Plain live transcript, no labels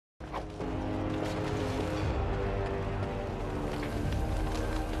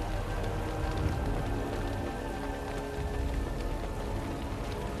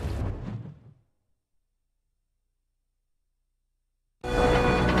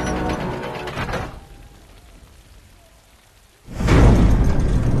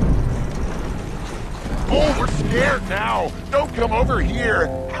scared now. Don't come over here.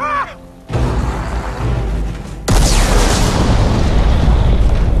 Ha!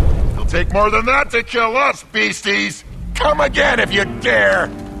 It'll take more than that to kill us, beasties. Come again if you dare.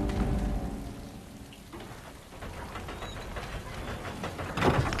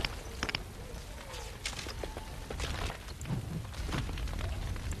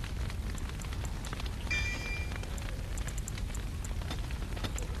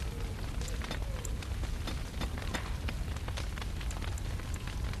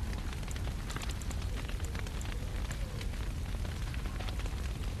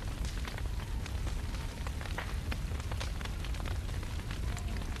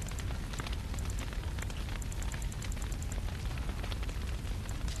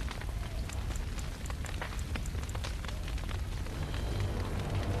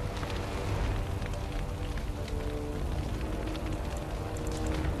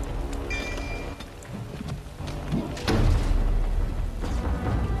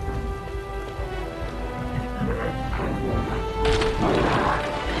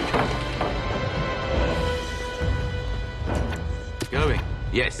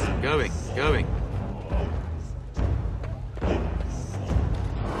 Yes, going.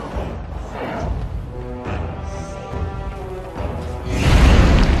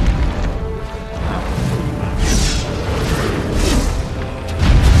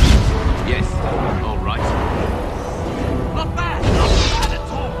 Yes, all right. Not bad at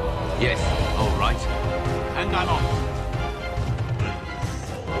all. Yes, all right. And I'm off.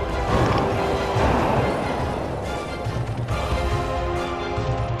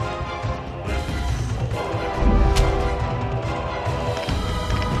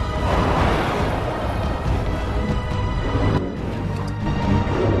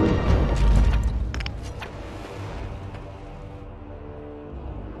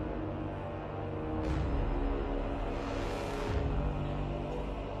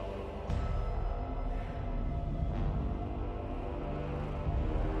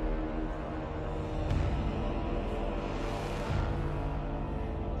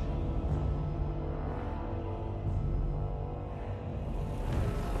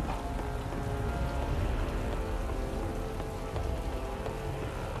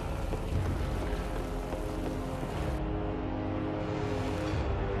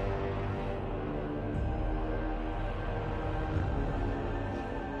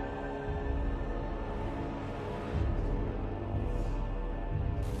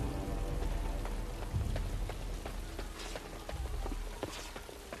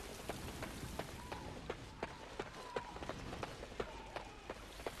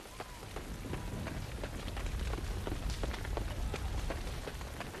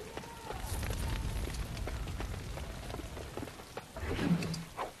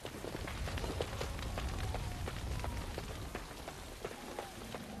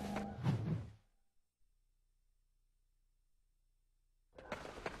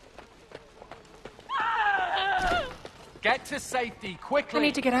 Get to safety, quickly! I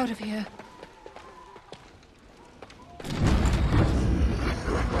need to get out of here.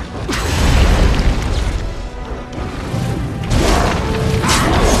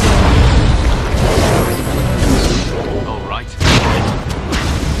 All right.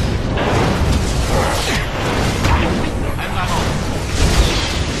 And I'm off.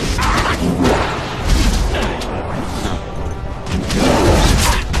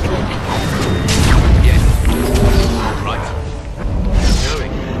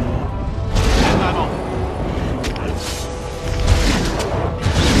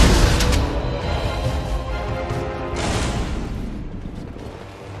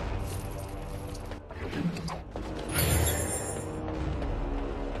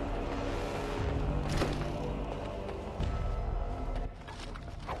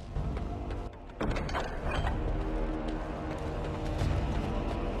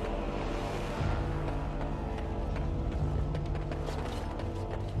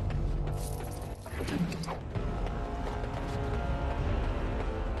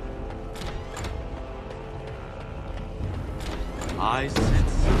 I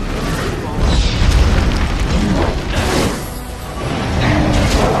sense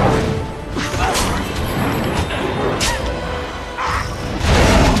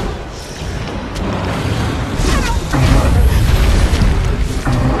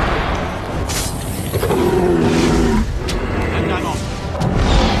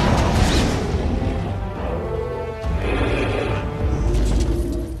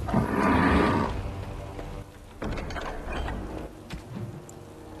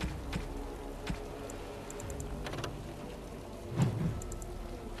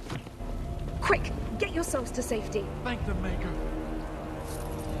yourselves to safety. Thank the Maker.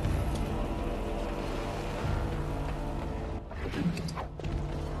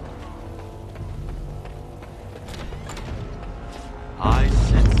 I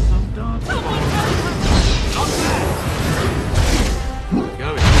sense some dark. Not bad.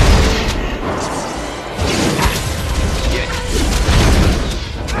 Going. Yes.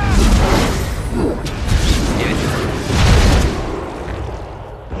 Yes.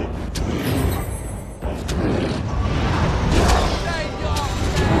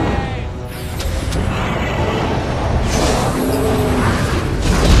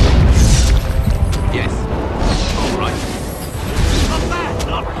 Yes. All right. Not bad.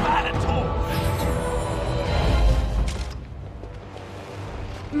 Not bad at all.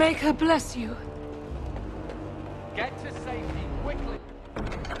 Maker bless you. Get to safety quickly.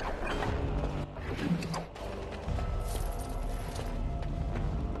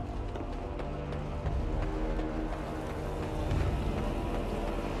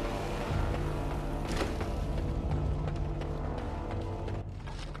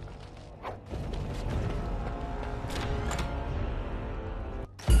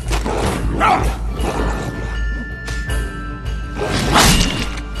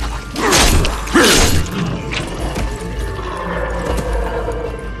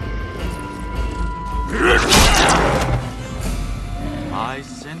 I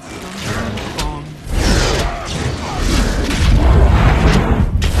sense some fun.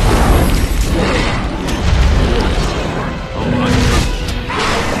 All right.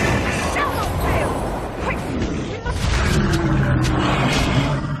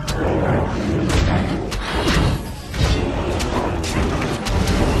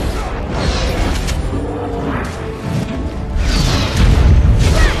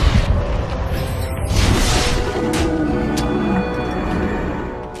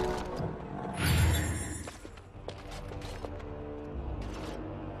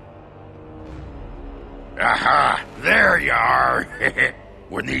 Aha! There you are!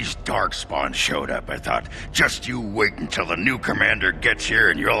 When these darkspawn showed up, I thought, just you wait until the new commander gets here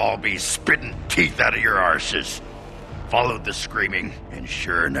and you'll all be spitting teeth out of your arses. Followed the screaming, and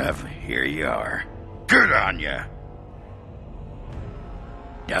sure enough, here you are. Good on ya!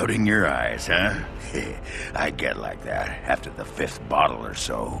 Doubting your eyes, huh? I get like that after the 5th bottle or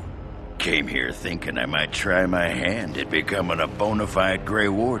so. Came here thinking I might try my hand at becoming a bona fide Grey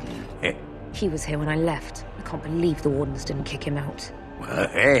Warden. He was here when I left. I can't believe the Wardens didn't kick him out. Well,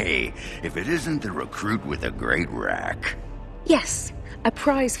 hey, if it isn't the recruit with a great rack. Yes, a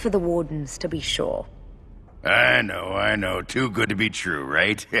prize for the Wardens, to be sure. I know. Too good to be true,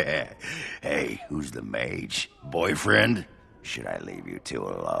 right? Hey, who's the mage? Boyfriend? Should I leave you two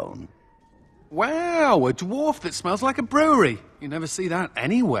alone? Wow, a dwarf that smells like a brewery. You never see that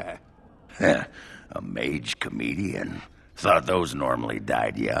anywhere. A mage comedian. Thought those normally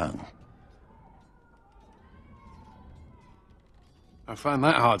died young. I find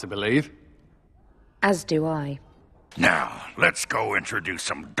that hard to believe. As do I. Now, let's go introduce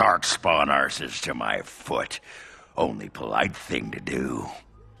some darkspawn arses to my foot. Only polite thing to do.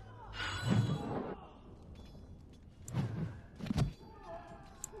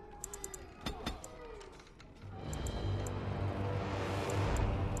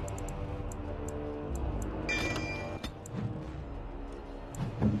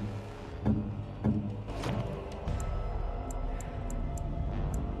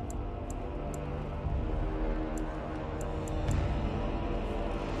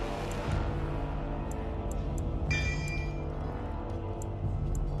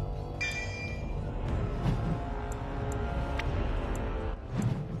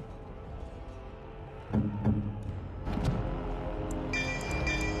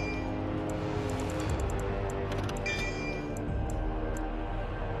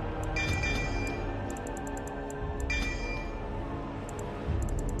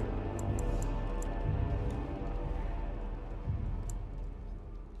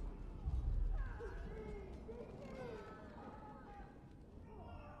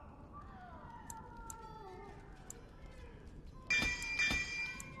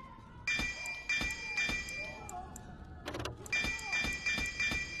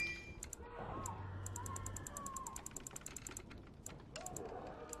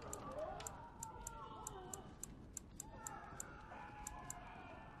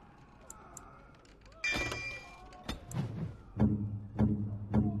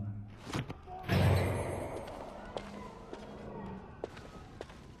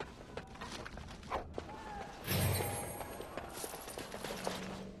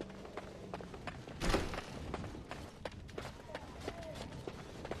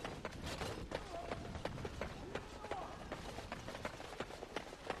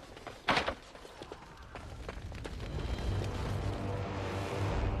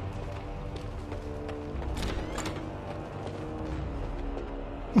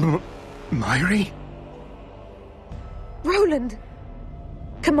 Myri? Roland!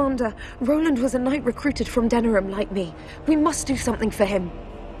 Commander, Roland was a knight recruited from Denerim like me. We must do something for him.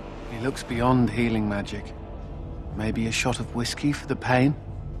 He looks beyond healing magic. Maybe a shot of whiskey for the pain?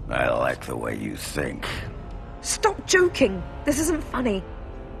 I like the way you think. Stop joking! This isn't funny.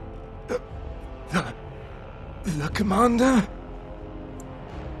 The commander?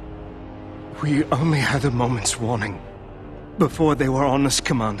 We only had a moment's warning. Before they were on us,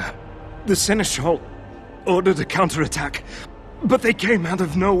 Commander. The Seneschal ordered a counterattack, but they came out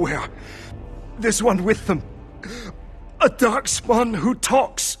of nowhere. There's one with them. A darkspawn who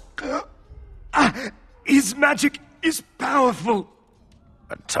talks. His magic is powerful.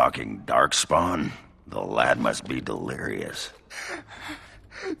 A talking darkspawn? The lad must be delirious.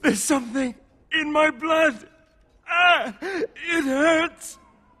 There's something in my blood. It hurts.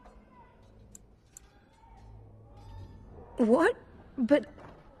 What? But...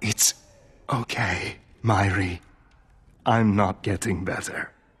 It's okay, Myri. I'm not getting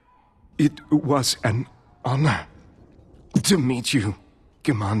better. It was an honor to meet you,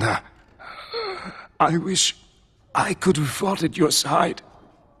 Commander. I wish I could have fought at your side.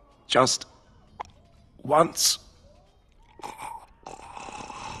 Just once.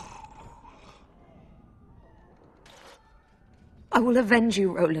 I will avenge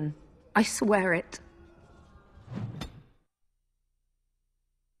you, Roland. I swear it.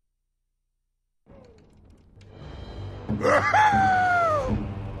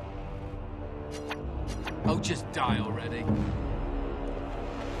 Oh, just die already.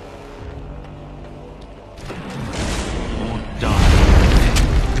 Or die.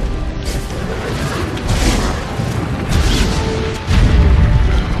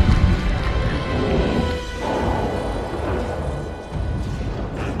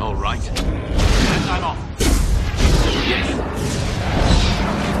 All right. And I'm off. Yes.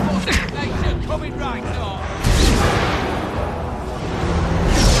 Nation coming right on.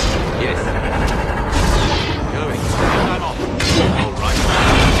 Yes. Going. And I'm off. All right.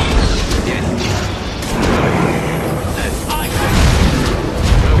 Yes.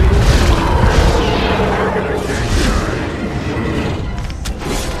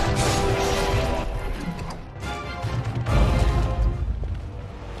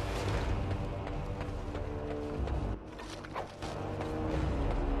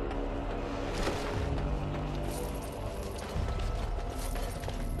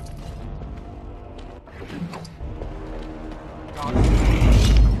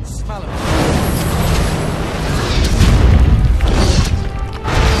 Smell it.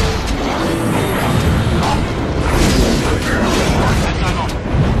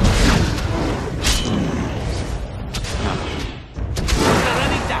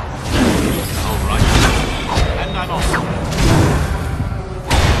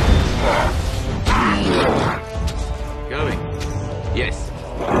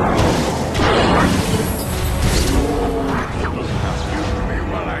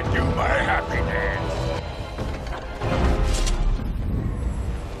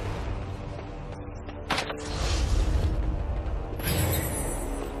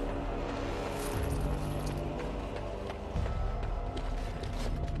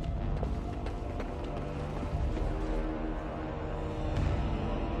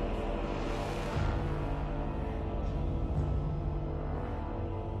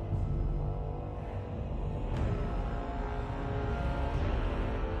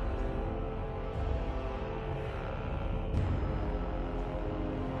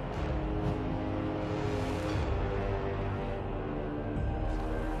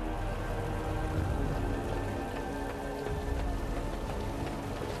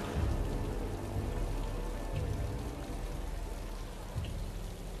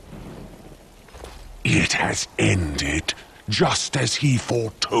 It has ended, just as he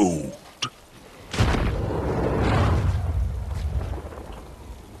foretold.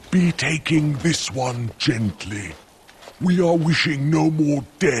 Be taking this one gently. We are wishing no more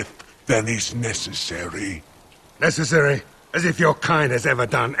death than is necessary. Necessary? As if your kind has ever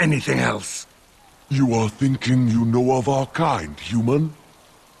done anything else. You are thinking you know of our kind, human?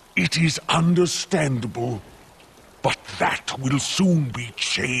 It is understandable, but that will soon be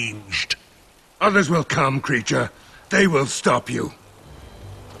changed. Others will come, creature. They will stop you.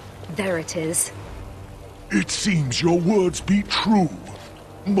 There it is. It seems your words be true.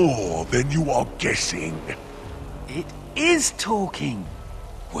 More than you are guessing. It is talking.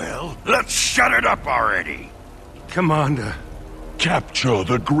 Well, let's shut it up already. Commander. Capture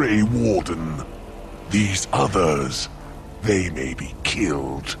the Grey Warden. These others, they may be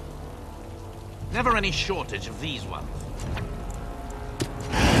killed. Never any shortage of these ones.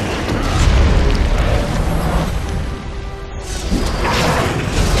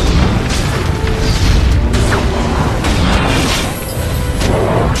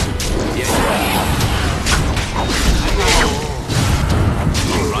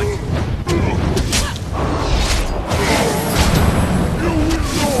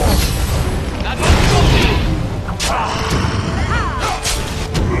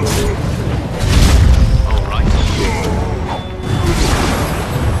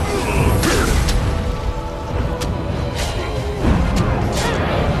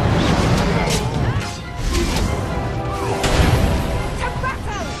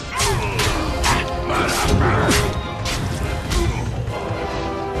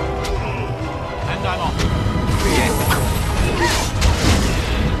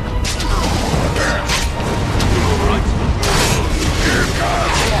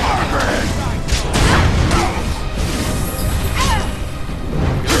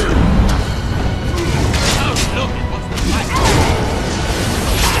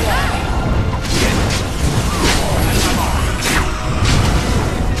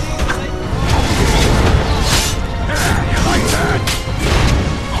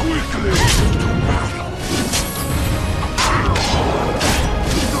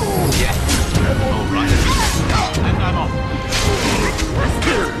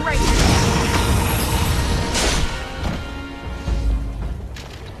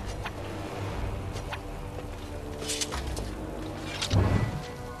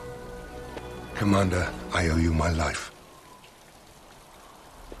 Commander, I owe you my life.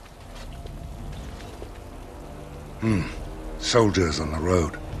 Soldiers on the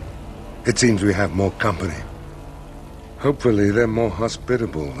road. It seems we have more company. Hopefully they're more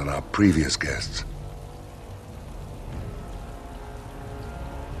hospitable than our previous guests.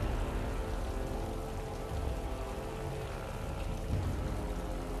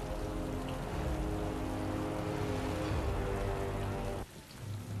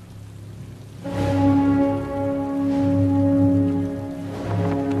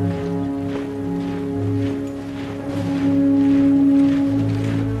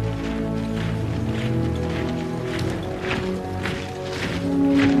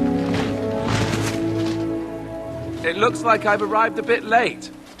 It looks like I've arrived a bit late.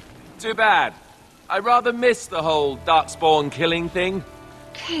 Too bad. I rather missed the whole Darkspawn killing thing.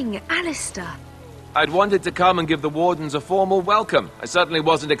 King Alistair. I'd wanted to come and give the Wardens a formal welcome. I certainly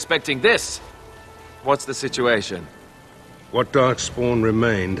wasn't expecting this. What's the situation? What Darkspawn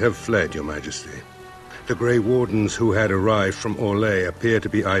remained have fled, Your Majesty. The Grey Wardens who had arrived from Orlais appear to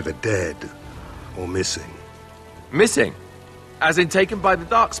be either dead or missing. Missing? As in taken by the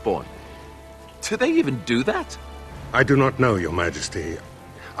Darkspawn? Do they even do that? I do not know, Your Majesty.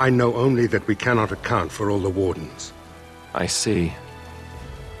 I know only that we cannot account for all the Wardens. I see.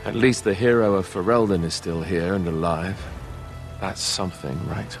 At least the hero of Ferelden is still here and alive. That's something,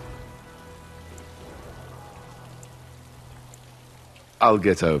 right? I'll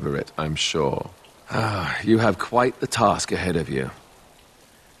get over it, I'm sure. You have quite the task ahead of you.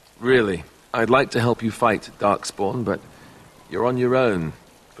 Really, I'd like to help you fight Darkspawn, but you're on your own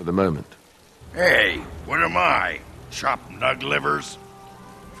for the moment. Hey, what am I? Chopped nug livers?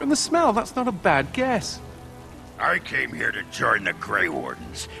 From the smell, that's not a bad guess. I came here to join the Grey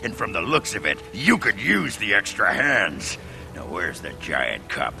Wardens, and from the looks of it, you could use the extra hands. Now where's the giant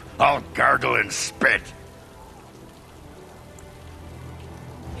cup? I'll gargle and spit.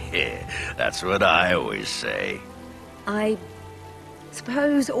 Yeah, that's what I always say. I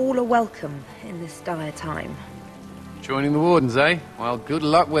suppose all are welcome in this dire time. Joining the Wardens, eh? Well, good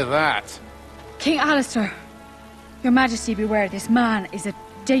luck with that. King Alistair, Your Majesty beware, this man is a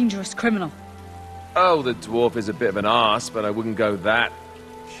dangerous criminal. Oh, the dwarf is a bit of an arse, but I wouldn't go that.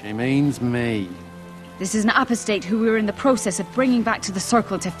 She means me. This is an apostate who we are in the process of bringing back to the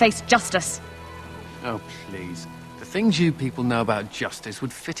Circle to face justice. Oh, please. The things you people know about justice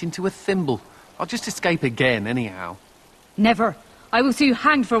would fit into a thimble. I'll just escape again, anyhow. Never. I will see you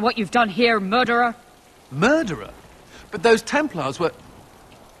hanged for what you've done here, murderer. Murderer? But those Templars were...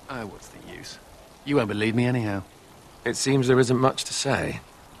 Oh, what's the use? You won't believe me anyhow. It seems there isn't much to say.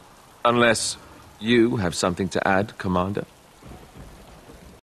 Unless you have something to add, Commander.